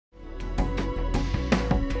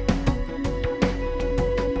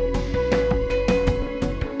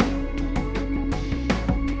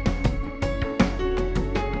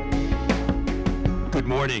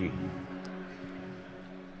morning.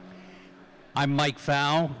 I'm Mike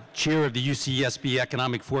Pfau, chair of the UCSB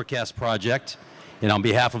Economic Forecast Project, and on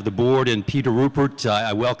behalf of the board and Peter Rupert,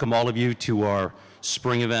 I welcome all of you to our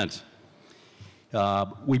spring event.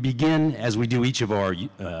 We begin, as we do each of our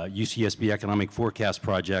UCSB Economic Forecast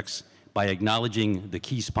projects, by acknowledging the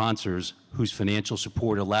key sponsors whose financial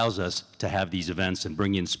support allows us to have these events and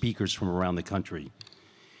bring in speakers from around the country.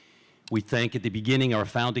 We thank at the beginning our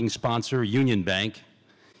founding sponsor, Union Bank,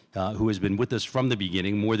 who has been with us from the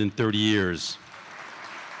beginning, more than 30 years.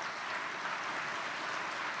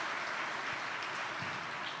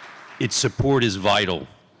 Its support is vital.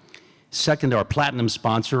 Second, our platinum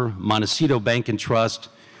sponsor, Montecito Bank and Trust,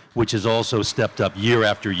 which has also stepped up year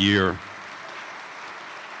after year.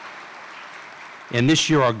 And this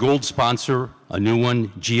year, our gold sponsor, a new one,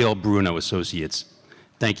 GL Bruno Associates.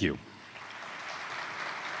 Thank you.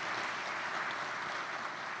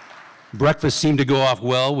 Breakfast seemed to go off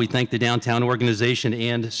well. We thank the downtown organization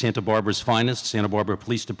and Santa Barbara's finest, Santa Barbara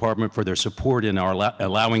Police Department, for their support in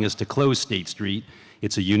allowing us to close State Street.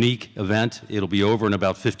 It's a unique event. It'll be over in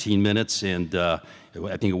about 15 minutes, and I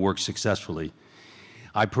think it worked successfully.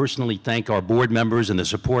 I personally thank our board members and the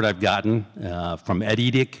support I've gotten from Ed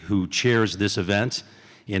Edick, who chairs this event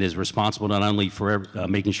and is responsible not only for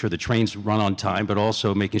making sure the trains run on time, but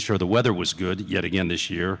also making sure the weather was good yet again this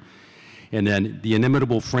year. And then the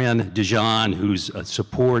inimitable Fran Dijon, whose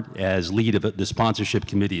support as lead of the sponsorship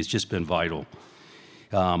committee has just been vital.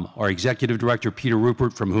 Our executive director, Peter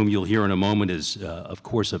Rupert, from whom you'll hear in a moment, is, of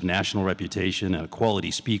course, of national reputation and a quality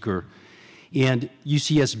speaker. And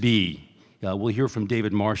UCSB, we'll hear from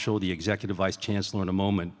David Marshall, the executive vice chancellor, in a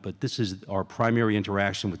moment, but this is our primary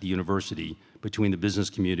interaction with the university, between the business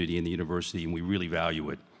community and the university, and we really value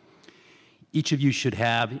it. Each of you should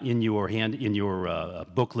have in your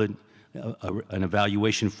booklet an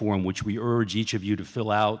evaluation form, which we urge each of you to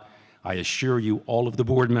fill out. I assure you all of the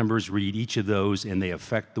board members read each of those, and they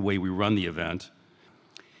affect the way we run the event.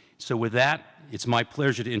 So with that, it's my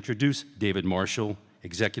pleasure to introduce David Marshall,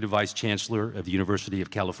 Executive Vice Chancellor of the University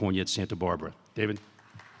of California at Santa Barbara. David.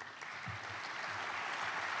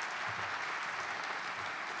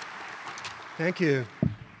 Thank you.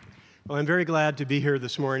 Well, I'm very glad to be here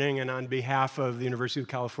this morning, and on behalf of the University of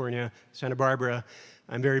California, Santa Barbara,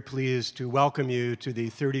 I'm very pleased to welcome you to the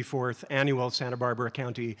 34th Annual Santa Barbara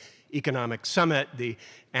County Economic Summit, the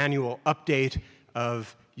annual update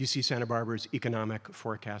of UC Santa Barbara's Economic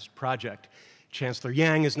Forecast Project. Chancellor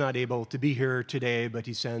Yang is not able to be here today, but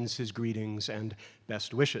he sends his greetings and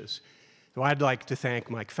best wishes. So I'd like to thank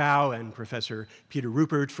Mike Pfau and Professor Peter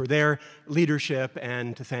Rupert for their leadership,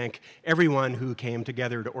 and to thank everyone who came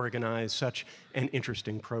together to organize such an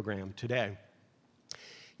interesting program today.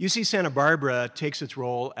 UC Santa Barbara takes its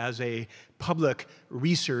role as a public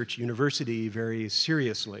research university very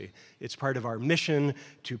seriously. It's part of our mission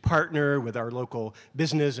to partner with our local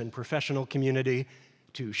business and professional community,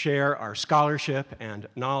 to share our scholarship and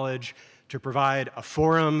knowledge, to provide a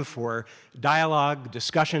forum for dialogue,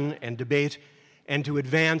 discussion, and debate, and to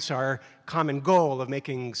advance our common goal of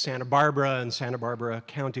making Santa Barbara and Santa Barbara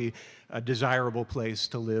County a desirable place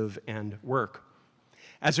to live and work.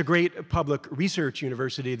 As a great public research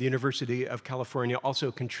university, the University of California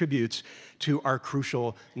also contributes to our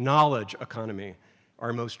crucial knowledge economy.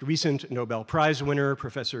 Our most recent Nobel Prize winner,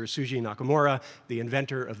 Professor Suji Nakamura, the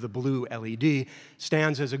inventor of the blue LED,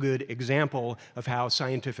 stands as a good example of how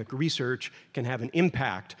scientific research can have an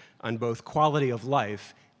impact on both quality of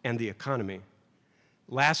life and the economy.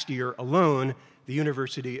 Last year alone, the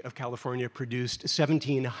University of California produced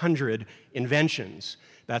 1,700 inventions.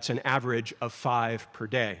 That's an average of 5 per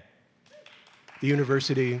day. The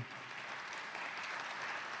University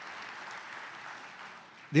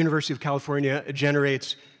of California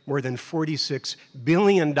generates more than $46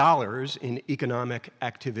 billion in economic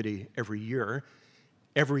activity every year.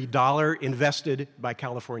 Every dollar invested by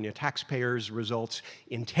California taxpayers results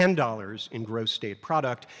in $10 in gross state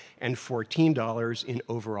product and $14 in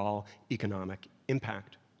overall economic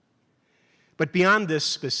impact. But beyond this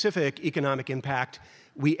specific economic impact,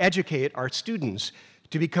 we educate our students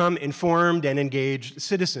to become informed and engaged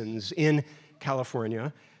citizens in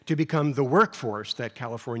California, to become the workforce that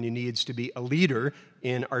California needs to be a leader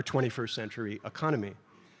in our 21st century economy.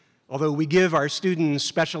 Although we give our students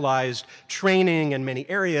specialized training in many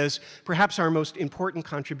areas, perhaps our most important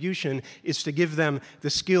contribution is to give them the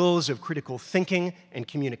skills of critical thinking and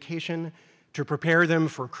communication, to prepare them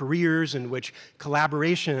for careers in which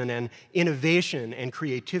collaboration and innovation and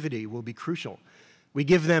creativity will be crucial. We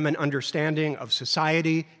give them an understanding of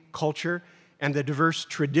society, culture, and the diverse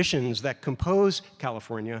traditions that compose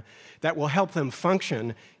California that will help them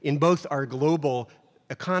function in both our global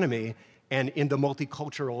economy and in the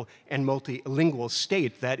multicultural and multilingual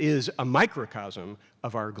state that is a microcosm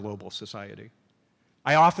of our global society.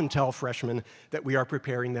 I often tell freshmen that we are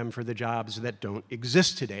preparing them for the jobs that don't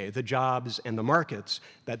exist today, the jobs and the markets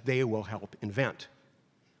that they will help invent.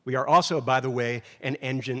 We are also, by the way, an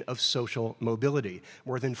engine of social mobility.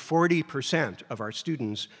 More than 40% of our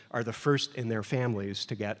students are the first in their families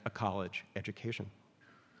to get a college education.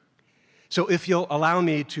 So if you'll allow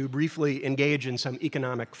me to briefly engage in some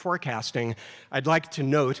economic forecasting, I'd like to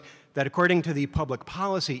note that according to the Public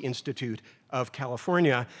Policy Institute of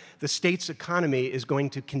California, the state's economy is going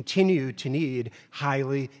to continue to need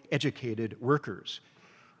highly educated workers.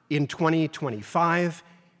 In 2025,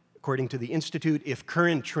 according to the Institute, if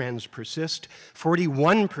current trends persist,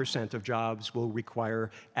 41% of jobs will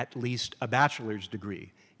require at least a bachelor's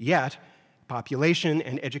degree. Yet, population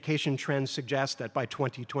and education trends suggest that by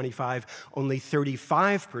 2025, only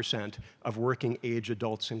 35% of working-age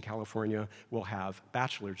adults in California will have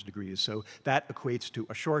bachelor's degrees. So that equates to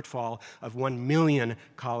a shortfall of 1 million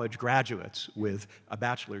college graduates with a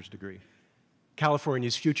bachelor's degree.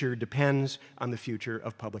 California's future depends on the future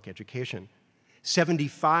of public education.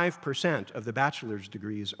 75% of the bachelor's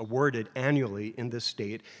degrees awarded annually in this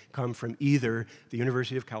state come from either the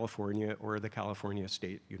University of California or the California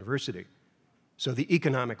State University. So the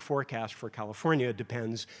economic forecast for California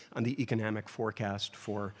depends on the economic forecast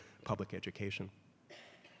for public education.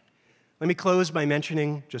 Let me close by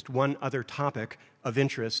mentioning just one other topic of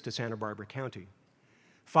interest to Santa Barbara County.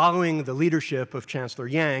 Following the leadership of Chancellor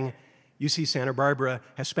Yang, UC Santa Barbara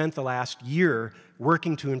has spent the last year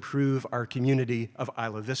working to improve our community of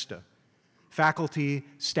Isla Vista. Faculty,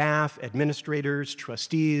 staff, administrators,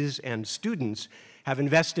 trustees, and students have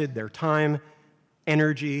invested their time,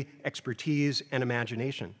 energy, expertise, and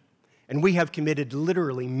imagination. And we have committed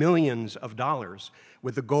literally millions of dollars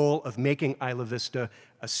with the goal of making Isla Vista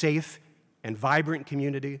a safe and vibrant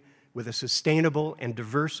community with a sustainable and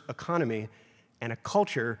diverse economy and a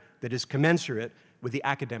culture that is commensurate with the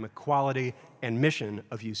academic quality and mission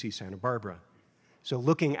of UC Santa Barbara. So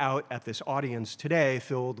looking out at this audience today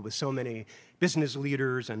filled with so many business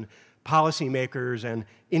leaders and policymakers and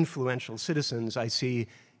influential citizens, I see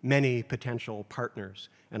many potential partners,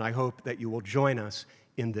 and I hope that you will join us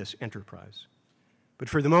in this enterprise. But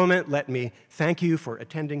for the moment, let me thank you for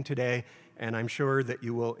attending today, and I'm sure that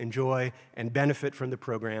you will enjoy and benefit from the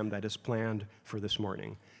program that is planned for this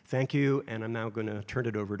morning. Thank you, and I'm now going to turn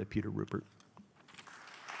it over to Peter Rupert.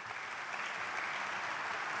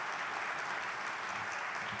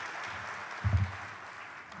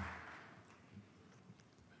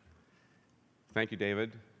 Thank you,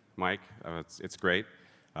 David, Mike. It's great.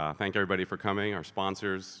 Thank everybody for coming, our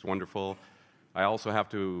sponsors, wonderful. I also have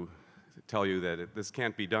to tell you that this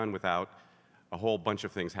can't be done without a whole bunch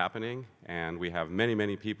of things happening, and we have many,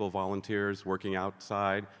 many people, volunteers, working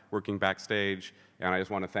outside, working backstage, and I just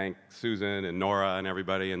want to thank Susan and Nora and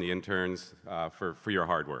everybody and the interns for your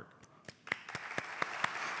hard work.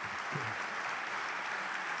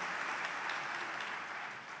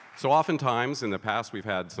 So oftentimes in the past we've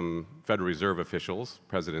had some Federal Reserve officials,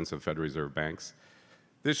 presidents of Federal Reserve banks.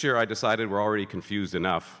 This year I decided we're already confused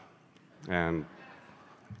enough, and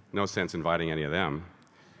no sense inviting any of them.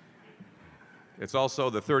 It's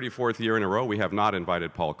also the 34th year in a row we have not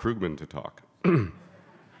invited Paul Krugman to talk.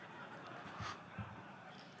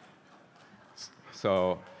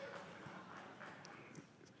 So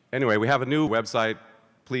anyway, we have a new website.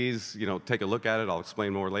 Please, take a look at it. I'll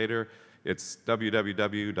explain more later. It's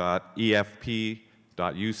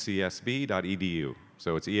www.efp.ucsb.edu.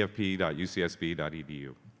 So it's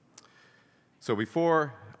efp.ucsb.edu. So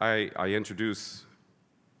before I introduce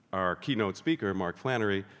our keynote speaker, Mark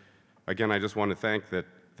Flannery, again, I just want to thank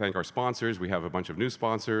our sponsors. We have a bunch of new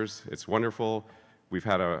sponsors. It's wonderful. We've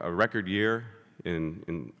had a record year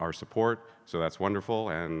in our support, so that's wonderful,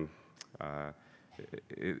 and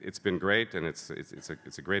it's been great, and it's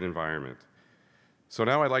a great environment. So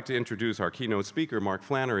now I'd like to introduce our keynote speaker, Mark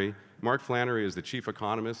Flannery. Mark Flannery is the chief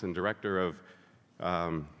economist and director of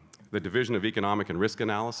the Division of Economic and Risk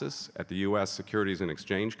Analysis at the U.S. Securities and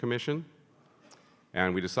Exchange Commission.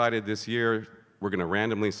 And we decided this year we're going to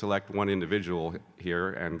randomly select one individual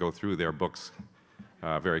here and go through their books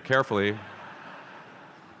very carefully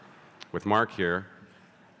with Mark here.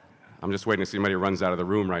 I'm just waiting to see anybody runs out of the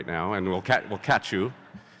room right now, and we'll catch you.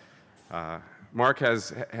 Mark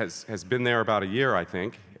has been there about a year, I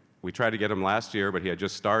think. We tried to get him last year, but he had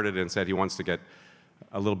just started and said he wants to get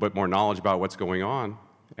a little bit more knowledge about what's going on.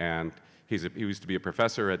 And he used to be a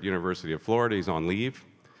professor at the University of Florida. He's on leave.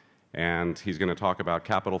 And he's going to talk about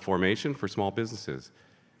capital formation for small businesses.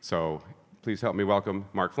 So please help me welcome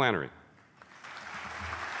Mark Flannery.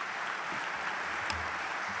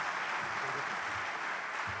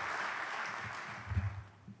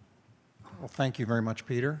 thank you very much,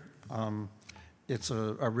 Peter. It's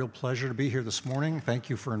a real pleasure to be here this morning. Thank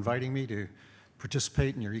you for inviting me to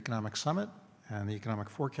participate in your economic summit and the economic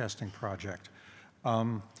forecasting project.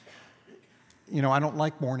 You know, I don't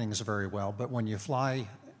like mornings very well, but when you fly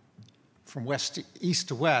from east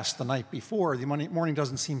to west the night before, the morning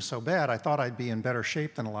doesn't seem so bad. I thought I'd be in better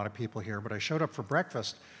shape than a lot of people here, but I showed up for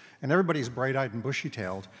breakfast, and everybody's bright-eyed and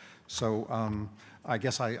bushy-tailed, so I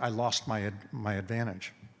guess I lost my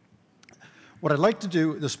advantage. What I'd like to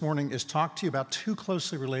do this morning is talk to you about two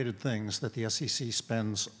closely related things that the SEC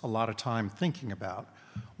spends a lot of time thinking about.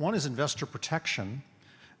 One is investor protection,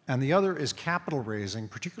 and the other is capital raising,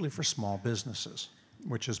 particularly for small businesses,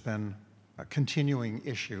 which has been a continuing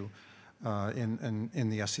issue in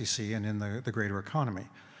the SEC and in the greater economy.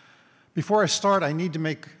 Before I start, I need to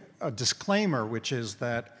make a disclaimer, which is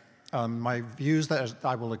that my views that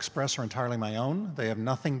I will express are entirely my own. They have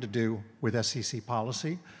nothing to do with SEC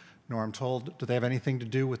policy, nor I'm told do they have anything to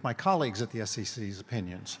do with my colleagues at the SEC's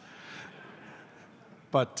opinions.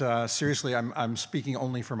 But seriously, I'm speaking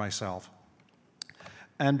only for myself.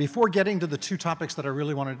 And before getting to the two topics that I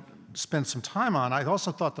really want to spend some time on, I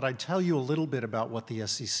also thought that I'd tell you a little bit about what the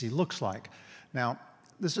SEC looks like. Now,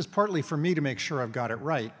 this is partly for me to make sure I've got it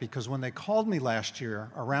right, because when they called me last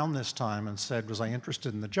year around this time and said, was I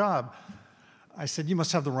interested in the job, I said, you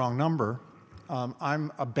must have the wrong number.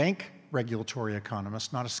 I'm a bank regulatory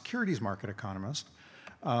economist, not a securities market economist.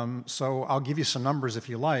 So I'll give you some numbers if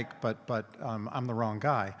you like, but I'm the wrong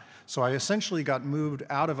guy. So I essentially got moved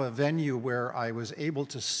out of a venue where I was able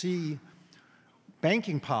to see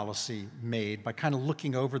banking policy made by kind of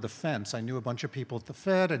looking over the fence. I knew a bunch of people at the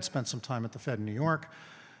Fed. I'd spent some time at the Fed in New York.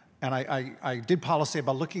 And I did policy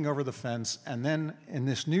about looking over the fence. And then in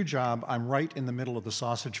this new job, I'm right in the middle of the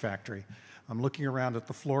sausage factory. I'm looking around at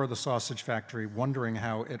the floor of the sausage factory, wondering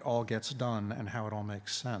how it all gets done and how it all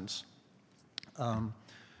makes sense.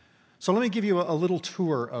 So let me give you a little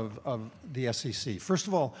tour of the SEC. First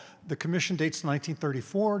of all, the commission dates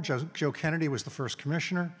 1934. Joe Kennedy was the first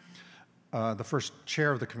commissioner, the first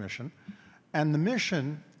chair of the commission. And the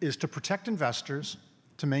mission is to protect investors,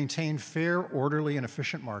 to maintain fair, orderly, and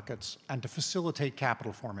efficient markets, and to facilitate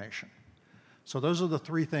capital formation. So those are the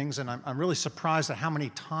three things, and I'm really surprised at how many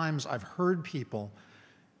times I've heard people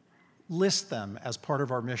list them as part of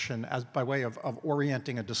our mission as by way of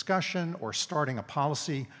orienting a discussion or starting a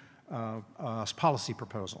policy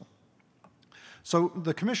proposal. So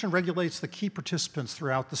the Commission regulates the key participants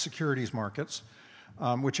throughout the securities markets,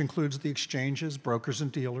 which includes the exchanges, brokers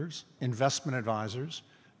and dealers, investment advisors,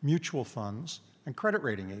 mutual funds, and credit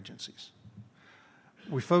rating agencies.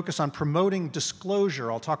 We focus on promoting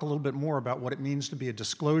disclosure. I'll talk a little bit more about what it means to be a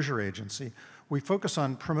disclosure agency. We focus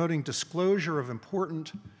on promoting disclosure of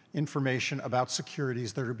important information about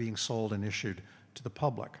securities that are being sold and issued to the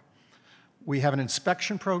public. We have an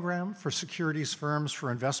inspection program for securities firms,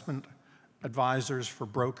 for investment advisors, for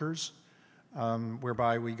brokers,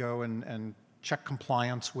 whereby we go and check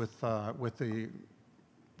compliance with the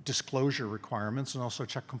disclosure requirements, and also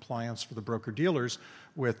check compliance for the broker-dealers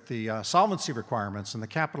with the solvency requirements and the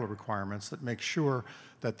capital requirements that make sure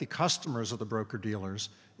that the customers of the broker-dealers,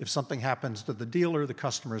 if something happens to the dealer, the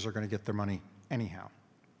customers are going to get their money anyhow.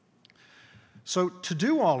 So to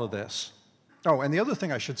do all of this, oh, and the other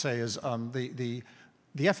thing I should say is the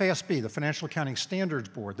FASB, the Financial Accounting Standards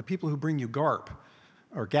Board, the people who bring you GARP,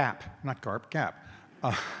 or GAAP, not GARP, GAAP,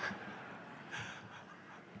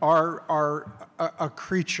 are a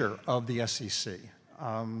creature of the SEC.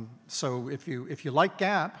 So if you like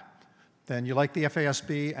GAAP, then you like the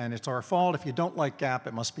FASB, and it's our fault. If you don't like GAAP,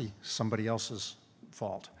 it must be somebody else's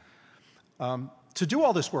fault. To do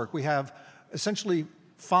all this work, we have essentially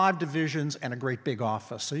 5 divisions and a great big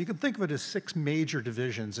office. So you can think of it as 6 major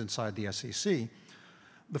divisions inside the SEC.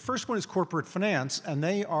 The first one is corporate finance, and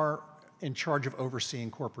they are in charge of overseeing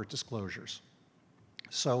corporate disclosures.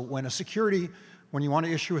 So when you want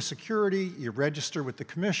to issue a security, you register with the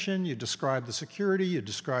commission, you describe the security, you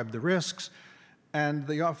describe the risks, and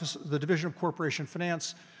the Division of Corporation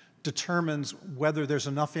Finance determines whether there's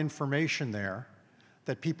enough information there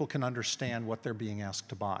that people can understand what they're being asked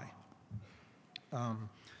to buy.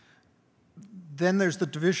 Then there's the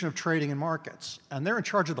Division of Trading and Markets, and they're in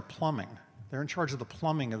charge of the plumbing. They're in charge of the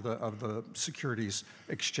plumbing of the securities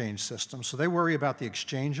exchange system. So they worry about the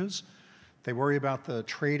exchanges. They worry about the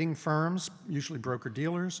trading firms, usually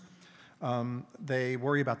broker-dealers. They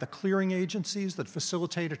worry about the clearing agencies that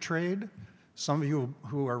facilitate a trade. Some of you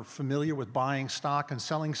who are familiar with buying stock and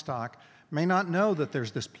selling stock may not know that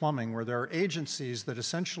there's this plumbing where there are agencies that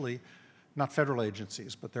essentially, not federal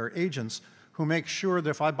agencies, but there are agents who make sure that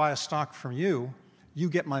if I buy a stock from you, you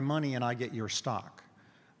get my money and I get your stock.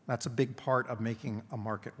 That's a big part of making a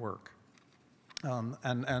market work.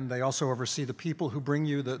 And they also oversee the people who bring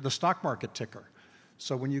you the stock market ticker.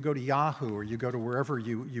 So when you go to Yahoo or you go to wherever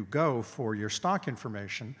you go for your stock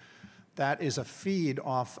information, that is a feed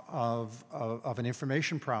off of an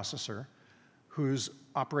information processor whose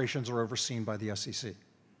operations are overseen by the SEC.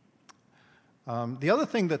 The other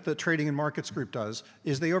thing that the Trading and Markets Group does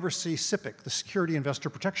is they oversee SIPC, the Security Investor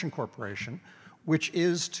Protection Corporation, which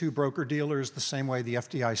is to broker-dealers the same way the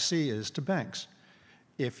FDIC is to banks.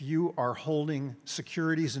 If you are holding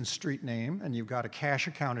securities in street name and you've got a cash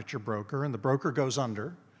account at your broker and the broker goes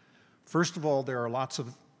under, first of all, there are lots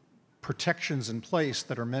of protections in place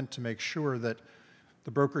that are meant to make sure that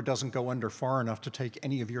the broker doesn't go under far enough to take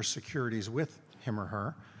any of your securities with him or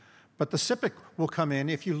her. But the SIPC will come in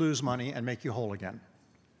if you lose money and make you whole again.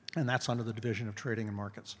 And that's under the Division of Trading and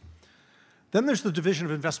Markets. Then there's the Division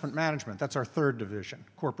of Investment Management. That's our third division,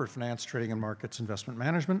 Corporate Finance, Trading and Markets, Investment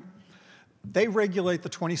Management. They regulate the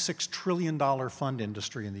 $26 trillion fund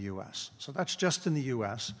industry in the US. So that's just in the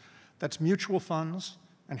US. That's mutual funds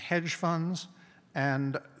and hedge funds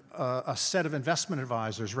and a set of investment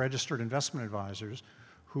advisors, registered investment advisors,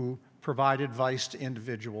 who provide advice to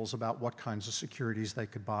individuals about what kinds of securities they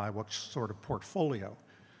could buy, what sort of portfolio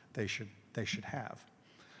they should have.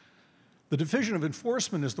 The Division of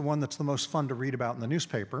Enforcement is the one that's the most fun to read about in the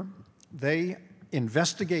newspaper. They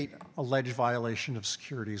investigate alleged violation of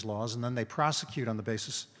securities laws, and then they prosecute on the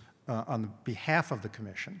basis, on behalf of the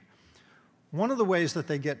Commission. One of the ways that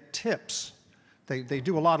they get tips, they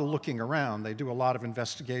do a lot of looking around, they do a lot of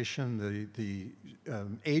investigation, the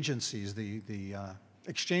agencies, the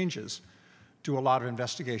exchanges do a lot of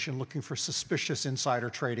investigation looking for suspicious insider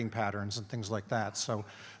trading patterns and things like that. So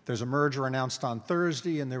there's a merger announced on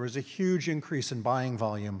Thursday, and there was a huge increase in buying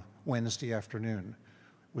volume Wednesday afternoon.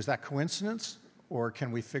 Was that coincidence, or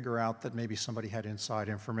can we figure out that maybe somebody had inside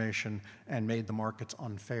information and made the markets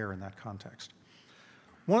unfair in that context?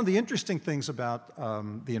 One of the interesting things about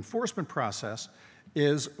the enforcement process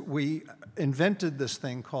is we invented this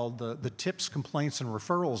thing called the Tips, Complaints, and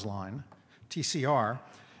Referrals line, TCR.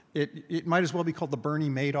 It might as well be called the Bernie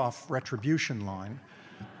Madoff retribution line,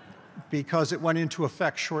 because it went into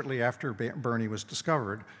effect shortly after Bernie was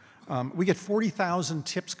discovered. We get 40,000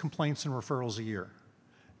 tips, complaints, and referrals a year.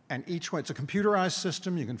 And each one, it's a computerized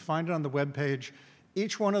system, you can find it on the webpage.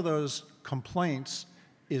 Each one of those complaints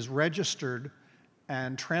is registered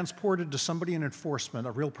and transported to somebody in enforcement,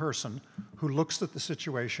 a real person, who looks at the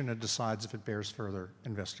situation and decides if it bears further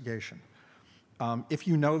investigation. If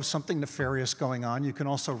you know of something nefarious going on, you can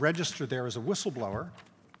also register there as a whistleblower,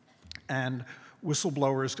 and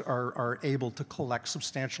whistleblowers are able to collect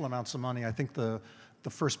substantial amounts of money. I think the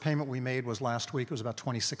first payment we made was last week. It was about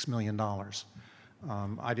 $26 million.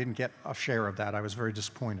 I didn't get a share of that. I was very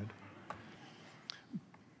disappointed.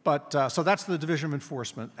 But so that's the Division of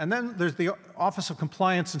Enforcement. And then there's the Office of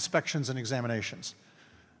Compliance, Inspections, and Examinations.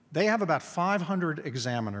 They have about 500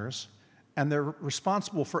 examiners, and they're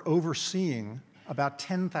responsible for overseeing about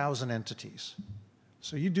 10,000 entities.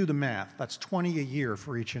 So you do the math. That's 20 a year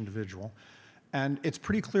for each individual. And it's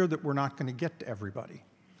pretty clear that we're not going to get to everybody.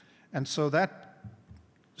 And so that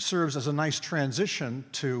serves as a nice transition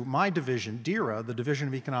to my division, DERA, the Division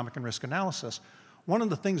of Economic and Risk Analysis. One of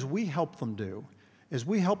the things we help them do is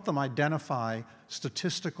we help them identify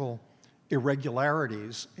statistical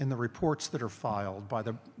irregularities in the reports that are filed by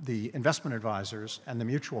the investment advisors and the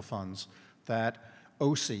mutual funds that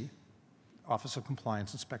OC, Office of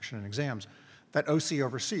Compliance, Inspection, and Exams, that OC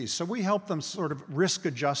oversees. So we help them sort of risk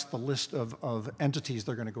adjust the list of entities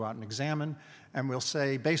they're going to go out and examine, and we'll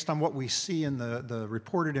say, based on what we see in the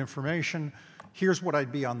reported information, here's what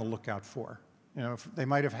I'd be on the lookout for. You know, if they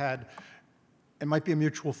might have had, it might be a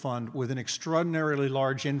mutual fund with an extraordinarily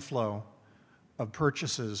large inflow of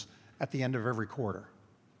purchases at the end of every quarter.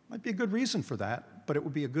 Might be a good reason for that, but it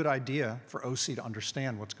would be a good idea for OC to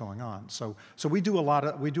understand what's going on. So we do a lot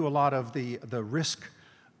of the risk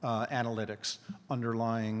analytics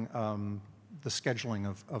underlying the scheduling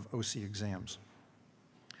of OC exams.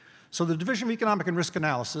 So the Division of Economic and Risk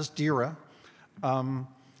Analysis, DERA,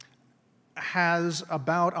 has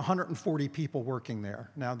about 140 people working there.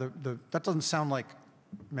 Now, that doesn't sound like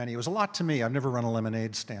many. It was a lot to me. I've never run a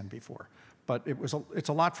lemonade stand before. But it's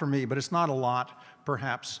a lot for me, but it's not a lot,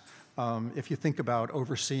 perhaps, if you think about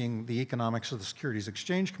overseeing the economics of the Securities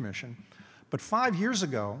Exchange Commission. But 5 years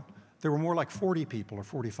ago, there were more like 40 people or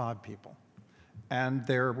 45 people. And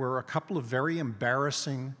there were a couple of very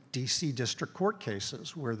embarrassing DC district court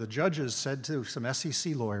cases where the judges said to some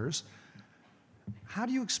SEC lawyers, how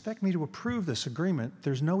do you expect me to approve this agreement?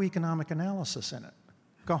 There's no economic analysis in it.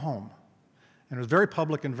 Go home. And it was very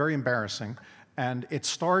public and very embarrassing. And it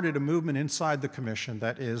started a movement inside the commission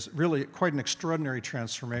that is really quite an extraordinary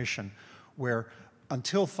transformation, where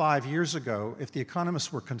until 5 years ago, if the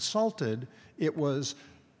economists were consulted, it was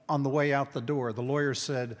on the way out the door. The lawyers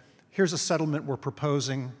said, here's a settlement we're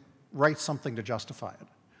proposing, write something to justify it.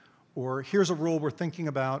 Or here's a rule we're thinking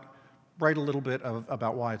about, write a little bit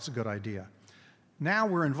about why it's a good idea. Now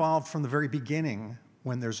we're involved from the very beginning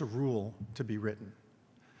when there's a rule to be written.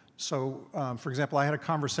 So, for example, I had a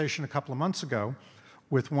conversation a couple of months ago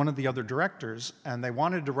with one of the other directors, and they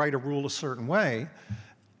wanted to write a rule a certain way,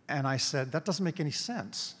 and I said, that doesn't make any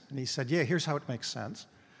sense. And he said, yeah, here's how it makes sense.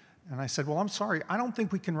 And I said, well, I'm sorry, I don't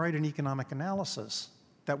think we can write an economic analysis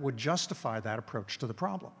that would justify that approach to the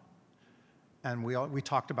problem. And we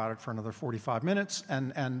talked about it for another 45 minutes,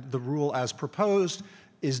 and the rule as proposed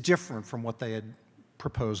is different from what they had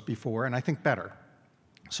proposed before, and I think better.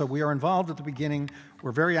 So we are involved at the beginning.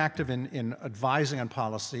 We're very active in advising on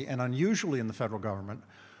policy, and unusually in the federal government,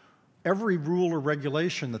 every rule or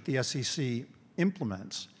regulation that the SEC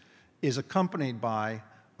implements is accompanied by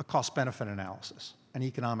a cost-benefit analysis, an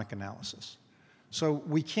economic analysis. So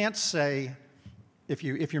we can't say, if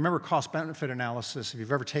you remember cost-benefit analysis, if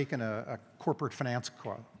you've ever taken a corporate finance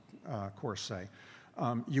course, say,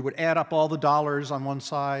 you would add up all the dollars on one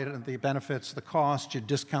side and the benefits, the costs, you'd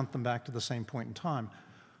discount them back to the same point in time.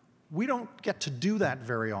 We don't get to do that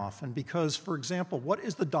very often because, for example, what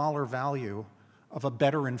is the dollar value of a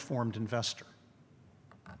better informed investor?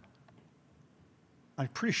 I'm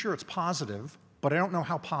pretty sure it's positive, but I don't know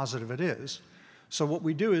how positive it is. So what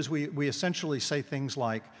we do is we essentially say things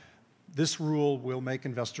like, this rule will make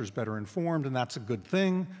investors better informed, and that's a good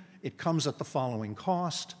thing. It comes at the following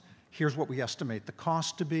cost. Here's what we estimate the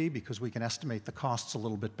cost to be, because we can estimate the costs a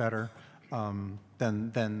little bit better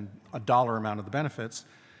than a dollar amount of the benefits.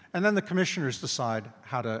 And then the commissioners decide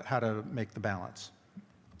how to make the balance.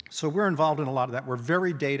 So we're involved in a lot of that. We're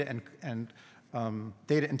very data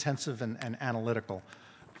intensive and analytical.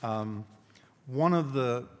 One of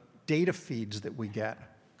the data feeds that we get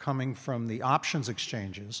coming from the options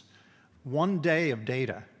exchanges, one day of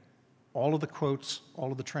data, all of the quotes,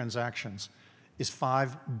 all of the transactions, is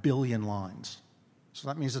 5 billion lines. So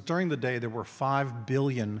that means that during the day there were 5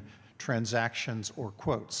 billion transactions or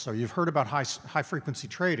quotes. So you've heard about high frequency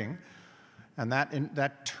trading, and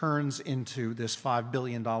that turns into this $5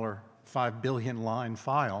 billion line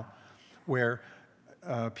file where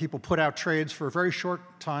people put out trades for a very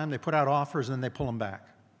short time, they put out offers, and then they pull them back.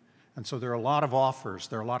 And so there are a lot of offers,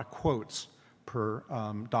 there are a lot of quotes per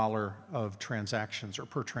dollar of transactions or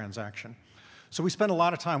per transaction. So we spend a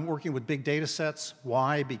lot of time working with big data sets.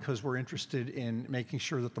 Why? Because we're interested in making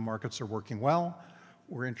sure that the markets are working well.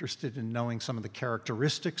 We're interested in knowing some of the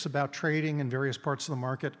characteristics about trading in various parts of the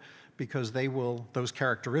market, because those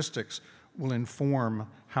characteristics will inform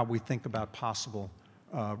how we think about possible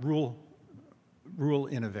rule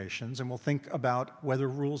innovations, and we'll think about whether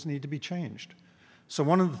rules need to be changed. So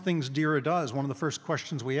one of the things DERA does, one of the first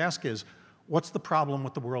questions we ask is, what's the problem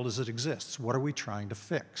with the world as it exists? What are we trying to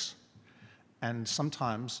fix? And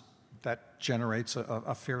sometimes that generates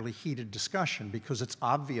a fairly heated discussion, because it's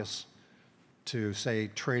obvious to, say,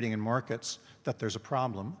 trading and markets that there's a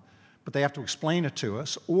problem, but they have to explain it to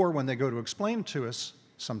us, or when they go to explain it to us,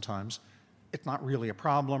 sometimes it's not really a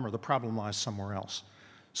problem, or the problem lies somewhere else.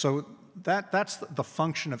 So that's the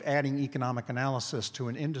function of adding economic analysis to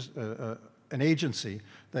an agency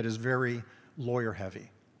that is very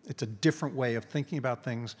lawyer-heavy. It's a different way of thinking about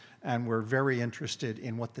things, and we're very interested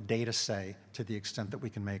in what the data say, to the extent that we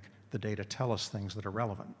can make the data tell us things that are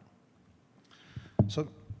relevant.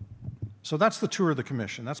 So that's the tour of the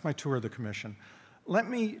commission. That's my tour of the commission. Let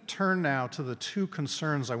me turn now to the two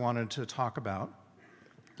concerns I wanted to talk about,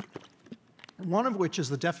 one of which is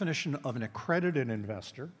the definition of an accredited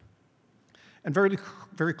investor, and very,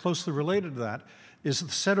 very closely related to that is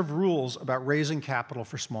the set of rules about raising capital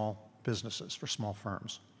for small businesses, for small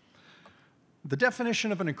firms. The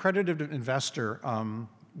definition of an accredited investor,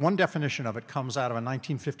 one definition of it comes out of a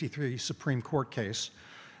 1953 Supreme Court case,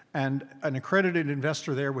 and an accredited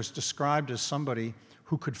investor there was described as somebody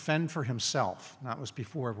who could fend for himself. And that was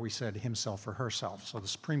before we said himself or herself. So the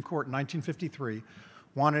Supreme Court in 1953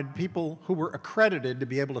 wanted people who were accredited to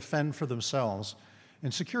be able to fend for themselves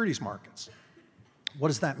in securities markets. What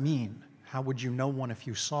does that mean? How would you know one if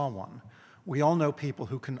you saw one? We all know people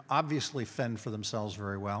who can obviously fend for themselves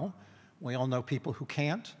very well. We all know people who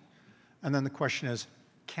can't. And then the question is,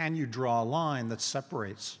 can you draw a line that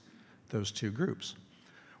separates those two groups?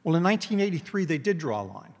 Well, in 1983, they did draw a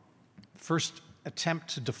line. First attempt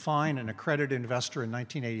to define an accredited investor in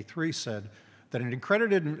 1983 said that an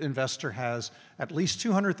accredited investor has at least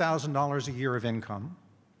 $200,000 a year of income,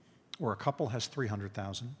 or a couple has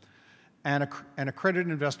 300,000, and an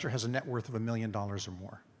accredited investor has a net worth of $1 million or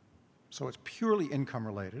more. So it's purely income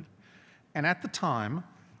related. And at the time,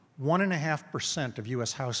 1.5% of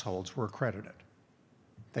US households were accredited.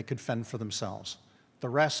 They could fend for themselves. The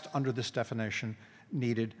rest, under this definition,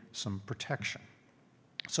 needed some protection.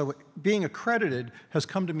 So being accredited has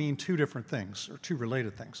come to mean two different things, or two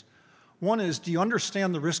related things. One is, do you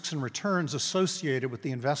understand the risks and returns associated with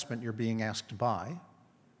the investment you're being asked to buy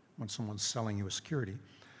when someone's selling you a security?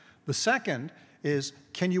 The second is,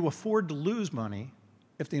 can you afford to lose money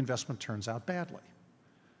if the investment turns out badly?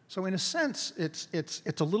 So in a sense, it's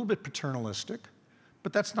a little bit paternalistic,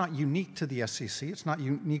 but that's not unique to the SEC. It's not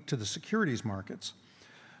unique to the securities markets.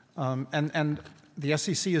 And the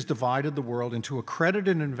SEC has divided the world into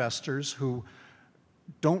accredited investors who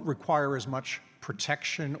don't require as much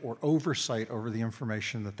protection or oversight over the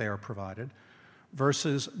information that they are provided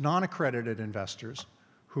versus non-accredited investors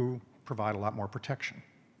who provide a lot more protection.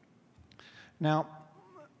 Now,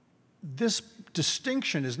 this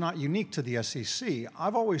distinction is not unique to the SEC.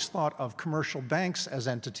 I've always thought of commercial banks as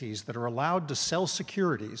entities that are allowed to sell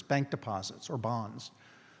securities, bank deposits or bonds.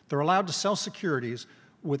 They're allowed to sell securities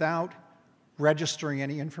without registering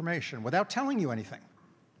any information, without telling you anything.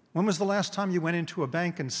 When was the last time you went into a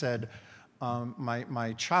bank and said,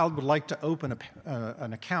 my child would like to open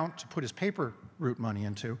an account to put his paper route money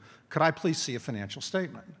into. Could I please see a financial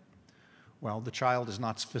statement? Well, the child is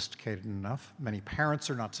not sophisticated enough. Many parents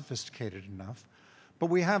are not sophisticated enough. But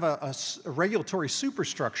we have a regulatory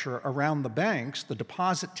superstructure around the banks, the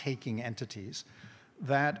deposit-taking entities,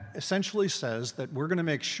 that essentially says that we're going to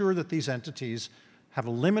make sure that these entities have a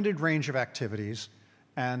limited range of activities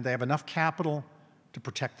and they have enough capital to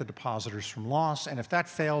protect the depositors from loss, and if that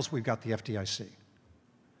fails, we've got the FDIC.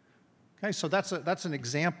 Okay, so that's an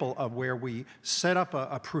example of where we set up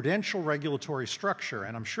a prudential regulatory structure,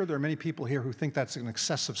 and I'm sure there are many people here who think that's an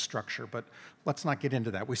excessive structure, but let's not get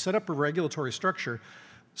into that. We set up a regulatory structure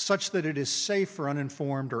such that it is safe for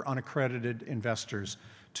uninformed or unaccredited investors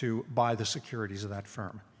to buy the securities of that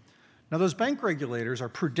firm. Now, those bank regulators are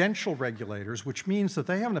prudential regulators, which means that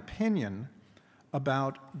they have an opinion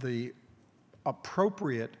about the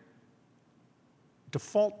appropriate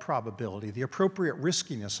default probability, the appropriate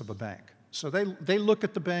riskiness of a bank. So they look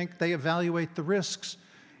at the bank, they evaluate the risks,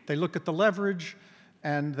 they look at the leverage,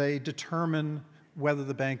 and they determine whether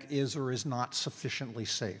the bank is or is not sufficiently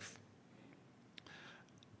safe.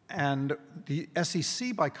 And the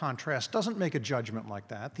SEC, by contrast, doesn't make a judgment like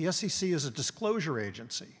that. The SEC is a disclosure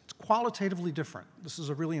agency. It's qualitatively different. This is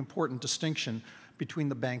a really important distinction between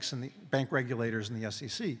the banks and the bank regulators and the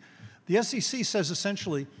SEC. The SEC says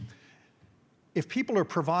essentially, if people are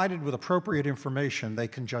provided with appropriate information, they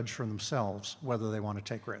can judge for themselves whether they want to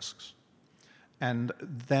take risks. And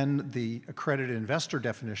then the accredited investor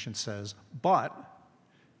definition says, but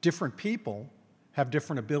different people have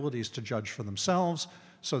different abilities to judge for themselves.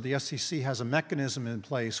 So the SEC has a mechanism in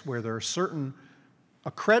place where there are certain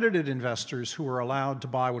accredited investors who are allowed to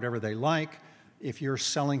buy whatever they like. If you're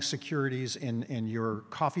selling securities in your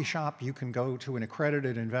coffee shop, you can go to an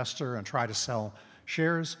accredited investor and try to sell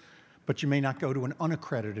shares, but you may not go to an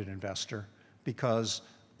unaccredited investor because,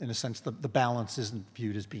 in a sense, the balance isn't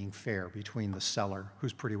viewed as being fair between the seller,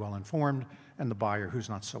 who's pretty well informed, and the buyer, who's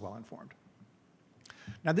not so well informed.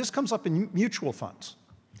 Now, this comes up in mutual funds.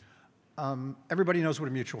 Everybody knows what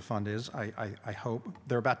a mutual fund is, I hope.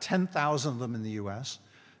 There are about 10,000 of them in the US.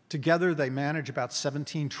 Together, they manage about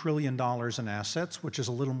 $17 trillion in assets, which is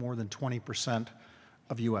a little more than 20%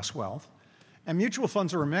 of US wealth. And mutual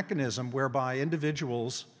funds are a mechanism whereby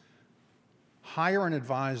individuals hire an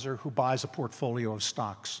advisor who buys a portfolio of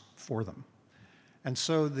stocks for them. And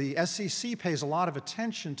so the SEC pays a lot of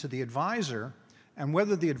attention to the advisor and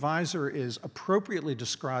whether the advisor is appropriately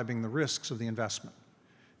describing the risks of the investment.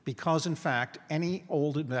 Because, in fact, any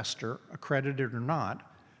old investor, accredited or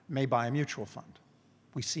not, may buy a mutual fund.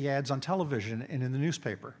 We see ads on television and in the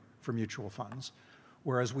newspaper for mutual funds,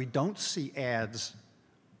 whereas we don't see ads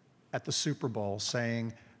at the Super Bowl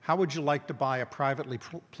saying, how would you like to buy a privately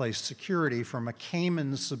placed security from a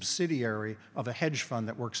Cayman subsidiary of a hedge fund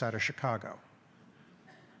that works out of Chicago?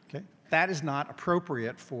 Okay? That is not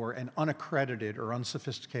appropriate for an unaccredited or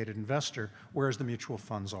unsophisticated investor, whereas the mutual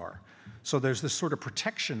funds are. So there's this sort of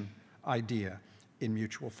protection idea in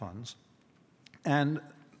mutual funds. And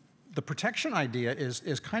the protection idea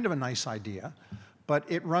is kind of a nice idea, but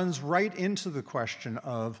it runs right into the question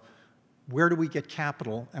of where do we get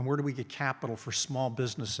capital, and where do we get capital for small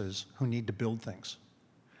businesses who need to build things?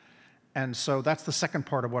 And so that's the second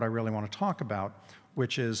part of what I really want to talk about,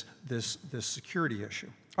 which is this security issue.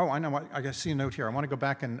 Oh, I know, I see a note here. I want to go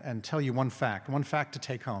back and tell you one fact to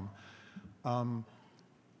take home.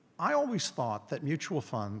 I always thought that mutual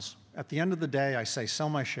funds, at the end of the day, I say sell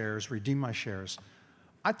my shares, redeem my shares.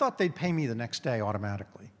 I thought they'd pay me the next day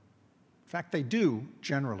automatically. In fact, they do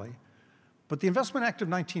generally. But the Investment Act of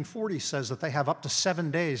 1940 says that they have up to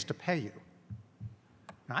 7 days to pay you.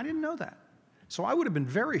 Now, I didn't know that. So I would have been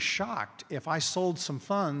very shocked if I sold some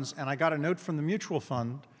funds and I got a note from the mutual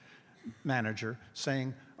fund manager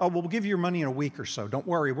saying, oh, well, we'll give you your money in a week or so. Don't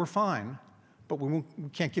worry, we're fine, but we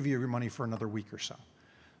can't give you your money for another week or so.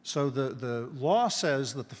 So the law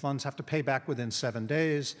says that the funds have to pay back within 7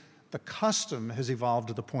 days. The custom has evolved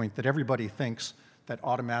to the point that everybody thinks that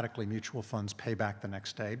automatically mutual funds pay back the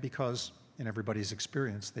next day because, in everybody's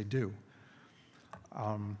experience, they do.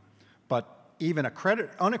 But even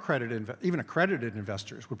accredited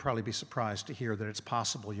investors would probably be surprised to hear that it's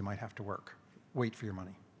possible you might have to wait for your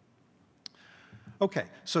money. Okay,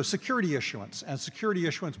 so security issuance, and security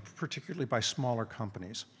issuance particularly by smaller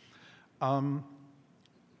companies.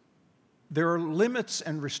 There are limits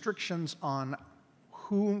and restrictions on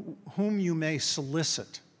whom you may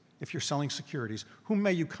solicit if you're selling securities. Whom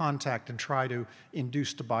may you contact and try to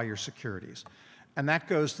induce to buy your securities? And that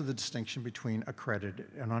goes to the distinction between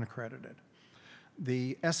accredited and unaccredited.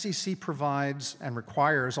 The SEC provides and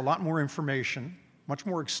requires a lot more information, much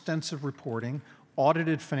more extensive reporting,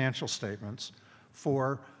 audited financial statements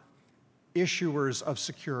for issuers of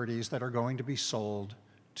securities that are going to be sold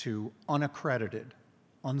to unaccredited,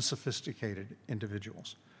 unsophisticated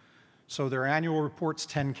individuals. So there are annual reports,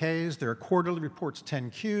 10Ks, there are quarterly reports,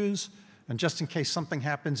 10Qs, and just in case something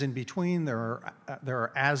happens in between, there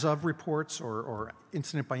are as-of reports or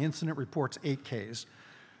incident-by-incident reports, 8Ks.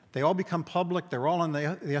 They all become public. They're all on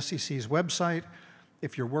the SEC's website.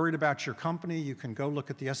 If you're worried about your company, you can go look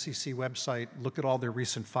at the SEC website, look at all their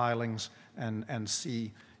recent filings, and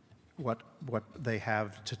see what they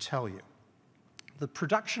have to tell you. The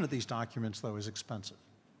production of these documents, though, is expensive.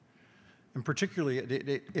 And particularly,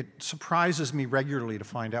 it surprises me regularly to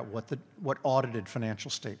find out what audited financial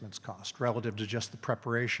statements cost relative to just the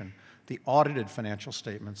preparation. The audited financial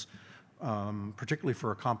statements, particularly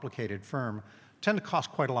for a complicated firm, tend to cost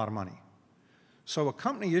quite a lot of money. So a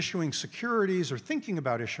company issuing securities or thinking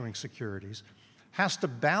about issuing securities has to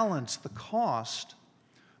balance the cost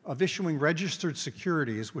of issuing registered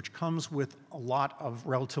securities, which comes with a lot of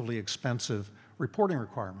relatively expensive reporting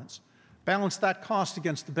requirements, balance that cost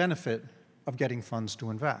against the benefit of getting funds to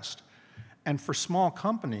invest. And for small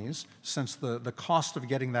companies, since the cost of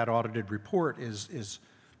getting that audited report has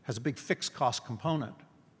a big fixed cost component.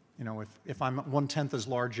 You know, if I'm 1/10 as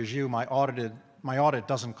large as you, my audit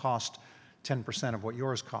doesn't cost 10% of what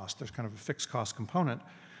yours costs. There's kind of a fixed cost component.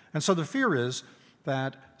 And so the fear is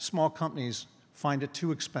that small companies find it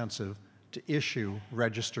too expensive to issue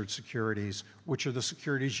registered securities, which are the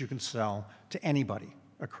securities you can sell to anybody,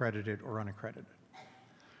 accredited or unaccredited.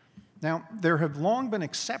 Now, there have long been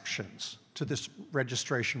exceptions to this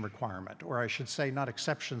registration requirement, or I should say not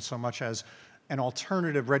exceptions so much as an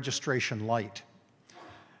alternative registration light.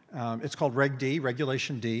 It's called Reg D,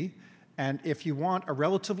 Regulation D, and if you want a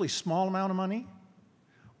relatively small amount of money,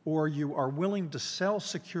 or you are willing to sell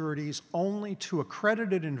securities only to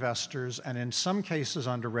accredited investors, and in some cases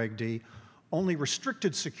under Reg D, only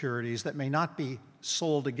restricted securities that may not be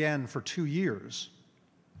sold again for 2 years,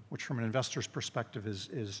 which from an investor's perspective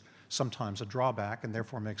is sometimes a drawback and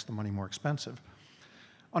therefore makes the money more expensive.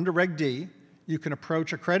 Under Reg D, you can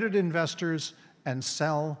approach accredited investors and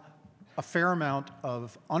sell a fair amount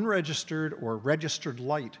of unregistered or registered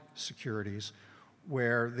light securities,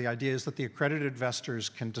 where the idea is that the accredited investors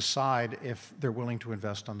can decide if they're willing to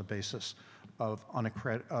invest on the basis of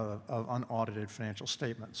unaudited financial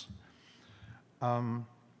statements. It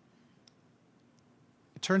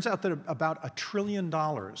turns out that about $1 trillion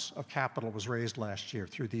of capital was raised last year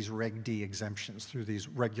through these Reg D exemptions, through these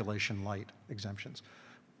regulation light exemptions.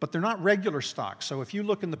 But they're not regular stocks. So if you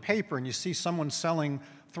look in the paper and you see someone selling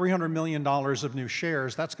 $300 million of new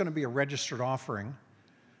shares, that's going to be a registered offering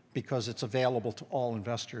because it's available to all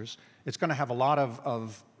investors. It's going to have a lot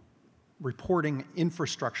of reporting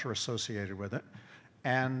infrastructure associated with it.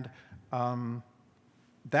 And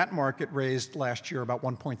that market raised last year about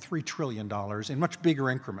 $1.3 trillion in much bigger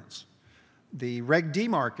increments. The Reg D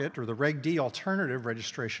market, or the Reg D alternative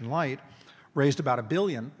registration light, raised about a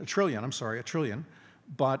trillion,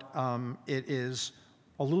 but it is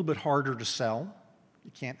a little bit harder to sell.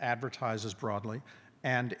 You can't advertise as broadly,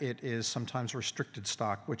 and it is sometimes restricted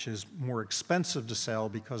stock, which is more expensive to sell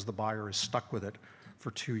because the buyer is stuck with it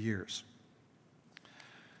for 2 years.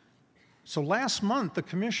 So last month, the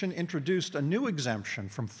Commission introduced a new exemption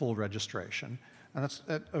from full registration, and that's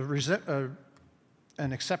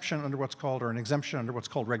an exception under what's called, or an exemption under what's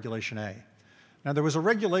called Regulation A. Now, there was a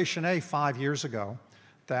Regulation A 5 years ago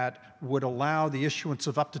that would allow the issuance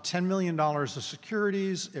of up to $10 million of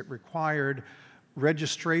securities. It required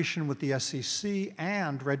registration with the SEC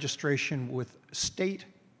and registration with state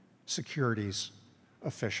securities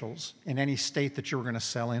officials in any state that you were going to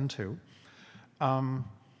sell into. And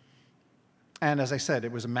as I said,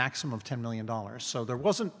 it was a maximum of $10 million. So there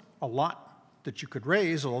wasn't a lot that you could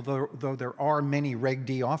raise, although there are many Reg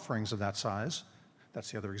D offerings of that size.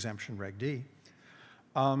 That's the other exemption, Reg D.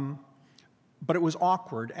 But it was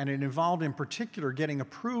awkward, and it involved, in particular, getting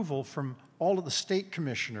approval from all of the state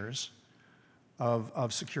commissioners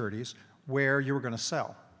of securities where you were going to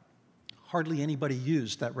sell. Hardly anybody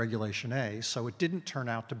used that Regulation A, so it didn't turn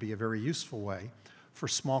out to be a very useful way for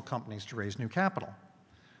small companies to raise new capital.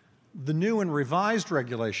 The new and revised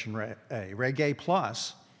Regulation A, Reg A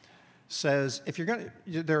Plus, says if you're going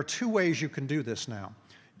to, there are two ways you can do this now.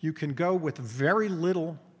 You can go with very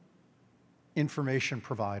little information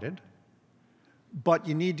provided, but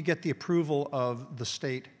you need to get the approval of the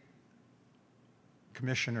state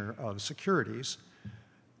commissioner of securities,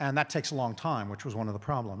 and that takes a long time, which was one of the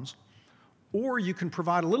problems. Or you can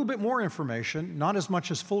provide a little bit more information, not as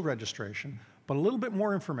much as full registration, but a little bit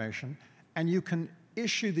more information, and you can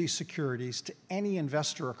issue these securities to any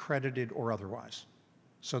investor, accredited or otherwise.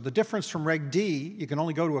 So the difference from Reg D, you can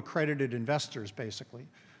only go to accredited investors, basically,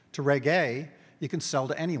 to Reg A, you can sell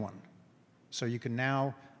to anyone. So you can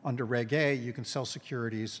now, under Reg A, you can sell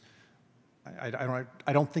securities. I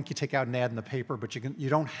don't think you take out an ad in the paper, but you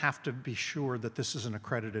don't have to be sure that this is an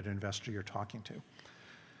accredited investor you're talking to.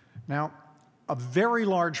 Now, a very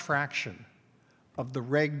large fraction of the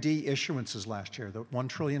Reg D issuances last year, the $1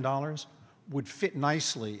 trillion, would fit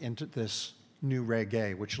nicely into this new Reg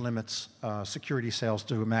A, which limits security sales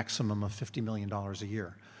to a maximum of $50 million a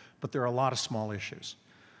year. But there are a lot of small issues.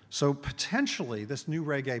 So potentially, this new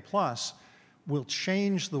Reg A Plus will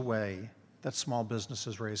change the way that small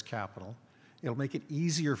businesses raise capital. It'll make it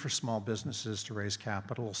easier for small businesses to raise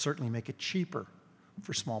capital. It'll certainly make it cheaper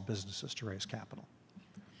for small businesses to raise capital.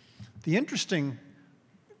 The interesting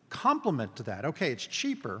complement to that, okay, it's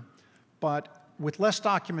cheaper, but with less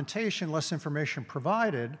documentation, less information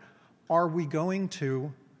provided, are we going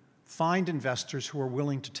to find investors who are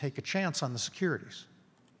willing to take a chance on the securities?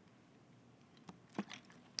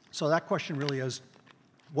 So that question really is,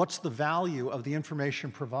 what's the value of the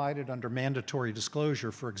information provided under mandatory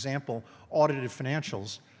disclosure, for example, audited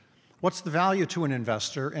financials? What's the value to an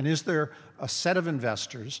investor, and is there a set of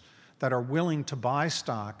investors that are willing to buy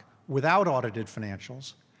stock without audited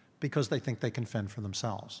financials because they think they can fend for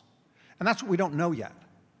themselves? And that's what we don't know yet.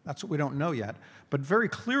 That's what we don't know yet. But very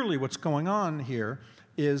clearly what's going on here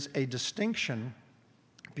is a distinction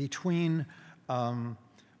between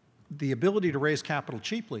the ability to raise capital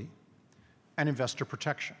cheaply and investor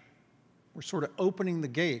protection. We're sort of opening the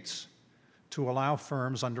gates to allow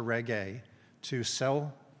firms under Reg A to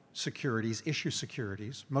sell securities, issue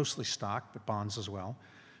securities, mostly stock, but bonds as well,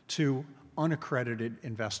 to unaccredited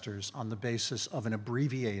investors on the basis of an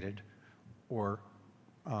abbreviated or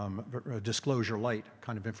disclosure light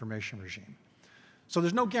kind of information regime. So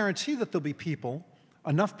there's no guarantee that there'll be people,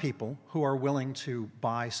 enough people, who are willing to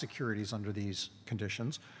buy securities under these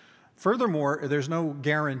conditions. Furthermore, there's no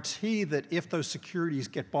guarantee that if those securities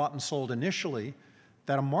get bought and sold initially,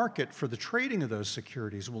 that a market for the trading of those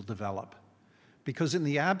securities will develop. Because in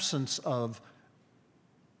the absence of,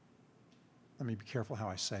 let me be careful how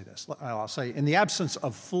I say this. I'll say, in the absence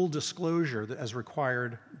of full disclosure as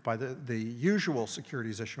required by the usual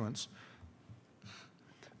securities issuance,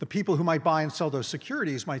 the people who might buy and sell those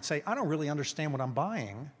securities might say, I don't really understand what I'm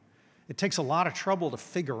buying. It takes a lot of trouble to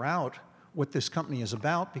figure out what this company is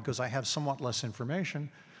about because I have somewhat less information.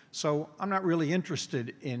 So I'm not really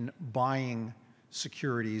interested in buying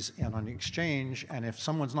securities on an exchange, and if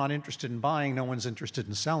someone's not interested in buying, no one's interested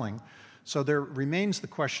in selling. So there remains the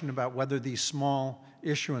question about whether these small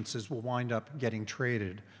issuances will wind up getting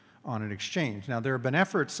traded on an exchange. Now, there have been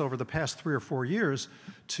efforts over the past 3 or 4 years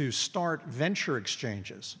to start venture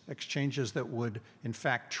exchanges, exchanges that would, in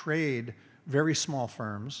fact, trade very small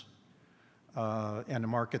firms in a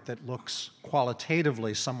market that looks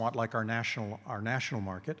qualitatively somewhat like our national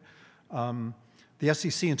market. The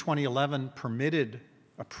SEC in 2011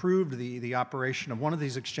 approved the operation of one of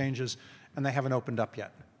these exchanges, and they haven't opened up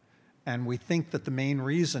yet. And we think that the main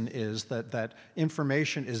reason is that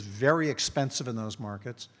information is very expensive in those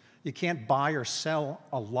markets. You can't buy or sell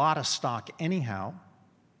a lot of stock anyhow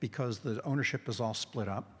because the ownership is all split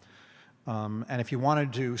up. And if you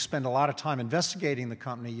wanted to spend a lot of time investigating the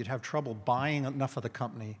company, you'd have trouble buying enough of the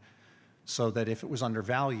company so that if it was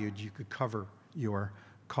undervalued, you could cover your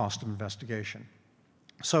cost of investigation.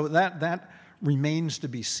 So that remains to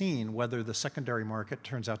be seen whether the secondary market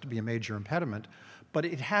turns out to be a major impediment, but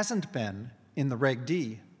it hasn't been in the Reg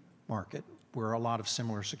D market, where a lot of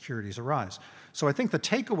similar securities arise. So I think the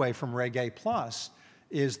takeaway from Reg A plus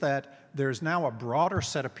is that there's now a broader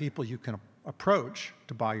set of people you can approach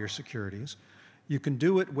to buy your securities. You can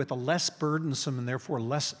do it with a less burdensome and therefore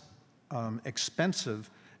less expensive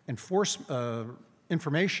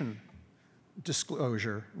information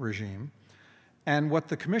disclosure regime. And what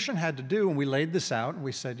the commission had to do, and we laid this out, and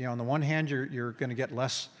we said, you know, on the one hand, you're going to get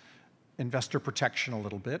less investor protection a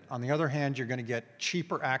little bit. On the other hand, you're going to get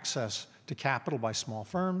cheaper access to capital by small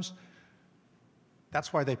firms.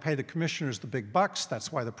 That's why they pay the commissioners the big bucks.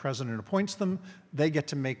 That's why the president appoints them. They get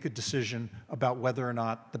to make a decision about whether or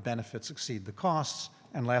not the benefits exceed the costs.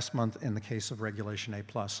 And last month, in the case of Regulation A+,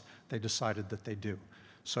 they decided that they do.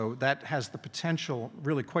 So that has the potential,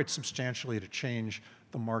 really quite substantially, to change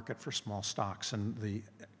the market for small stocks and the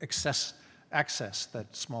access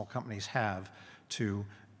that small companies have to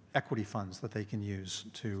equity funds that they can use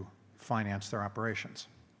to finance their operations.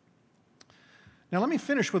 Now let me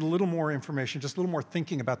finish with a little more information, just a little more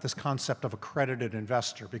thinking about this concept of accredited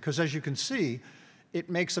investor, because as you can see, it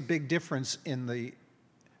makes a big difference in the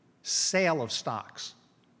sale of stocks,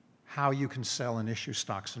 how you can sell and issue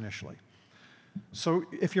stocks initially. So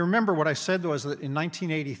if you remember, what I said was that in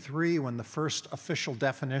 1983, when the first official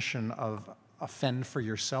definition of a fend for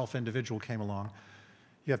yourself individual came along,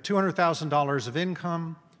 you have $200,000 of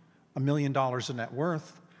income, $1 million of net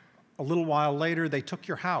worth. A little while later, they took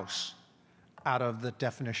your house out of the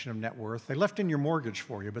definition of net worth. They left in your mortgage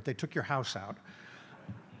for you, but they took your house out.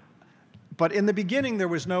 But in the beginning, there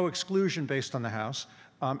was no exclusion based on the house,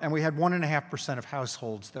 and we had 1.5% of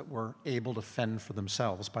households that were able to fend for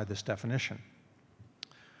themselves by this definition.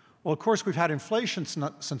 Well, of course, we've had inflation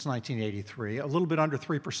since 1983, a little bit under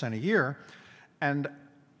 3% a year, and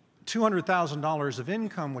 $200,000 of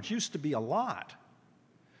income, which used to be a lot,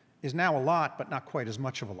 is now a lot, but not quite as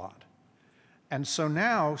much of a lot. And so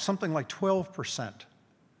now something like 12%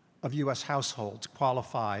 of US households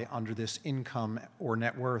qualify under this income or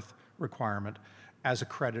net worth requirement as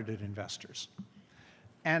accredited investors.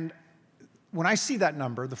 And when I see that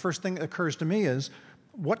number, the first thing that occurs to me is,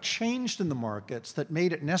 what changed in the markets that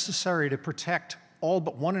made it necessary to protect all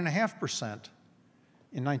but 1.5%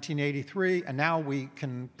 in 1983, and now we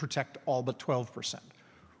can protect all but 12%?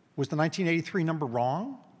 Was the 1983 number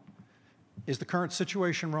wrong? Is the current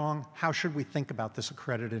situation wrong? How should we think about this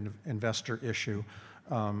accredited investor issue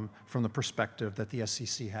from the perspective that the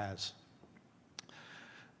SEC has?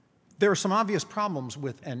 There are some obvious problems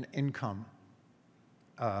with an income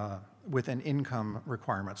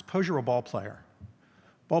requirement. Suppose you're a ball player.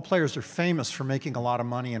 Ball players are famous for making a lot of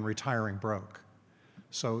money and retiring broke.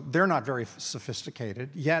 So they're not very sophisticated,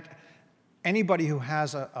 yet anybody who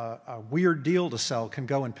has a weird deal to sell can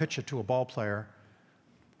go and pitch it to a ball player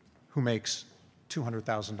who makes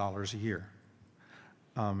 $200,000 a year,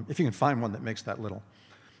 if you can find one that makes that little.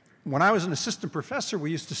 When I was an assistant professor,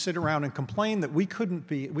 we used to sit around and complain that we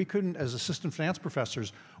couldn't, as assistant finance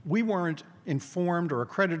professors, we weren't informed or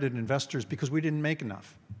accredited investors because we didn't make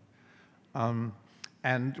enough.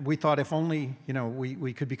 And we thought if only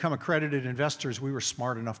we could become accredited investors, we were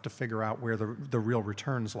smart enough to figure out where the real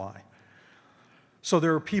returns lie. So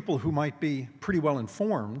there are people who might be pretty well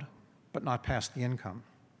informed, but not past the income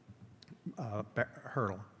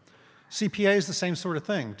hurdle. CPA is the same sort of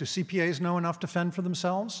thing. Do CPAs know enough to fend for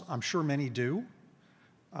themselves? I'm sure many do,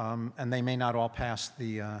 and they may not all pass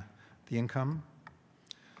the income.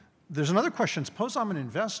 There's another question. Suppose I'm an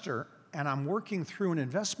investor and I'm working through an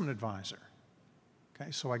investment advisor.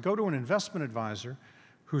 Okay, so I go to an investment advisor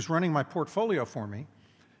who's running my portfolio for me.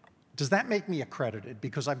 Does that make me accredited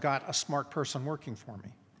because I've got a smart person working for me?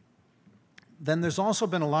 Then there's also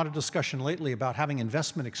been a lot of discussion lately about having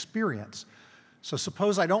investment experience. So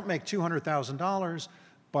suppose I don't make $200,000,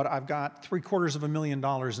 but I've got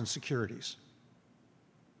 $750,000 in securities.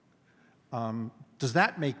 Does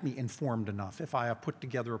that make me informed enough if I have put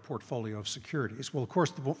together a portfolio of securities? Well, of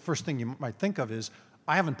course, the first thing you might think of is,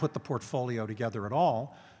 I haven't put the portfolio together at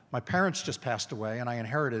all. My parents just passed away, and I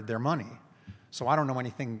inherited their money. So I don't know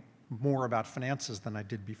anything more about finances than I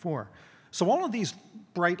did before. So all of these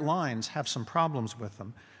bright lines have some problems with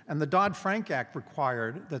them. And the Dodd-Frank Act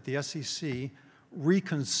required that the SEC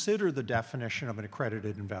reconsider the definition of an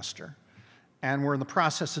accredited investor. And we're in the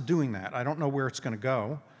process of doing that. I don't know where it's going to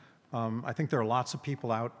go. I think there are lots of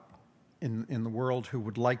people out in the world who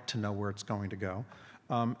would like to know where it's going to go.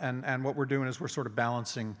 And what we're doing is we're sort of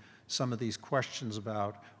balancing some of these questions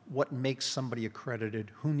about what makes somebody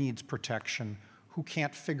accredited, who needs protection, who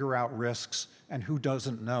can't figure out risks, and who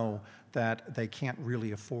doesn't know that they can't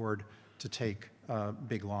really afford to take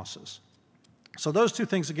big losses. So those two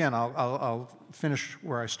things again, I'll finish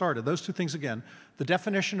where I started. Those two things again, the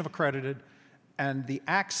definition of accredited and the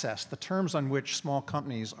access, the terms on which small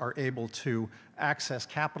companies are able to access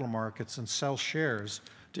capital markets and sell shares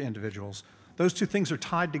to individuals. Those two things are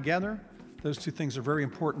tied together. Those two things are very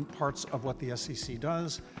important parts of what the SEC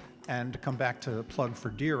does. And to come back to plug for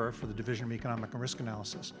DERA, for the Division of Economic and Risk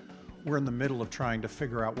Analysis, we're in the middle of trying to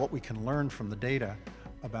figure out what we can learn from the data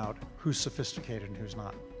about who's sophisticated and who's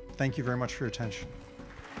not. Thank you very much for your attention.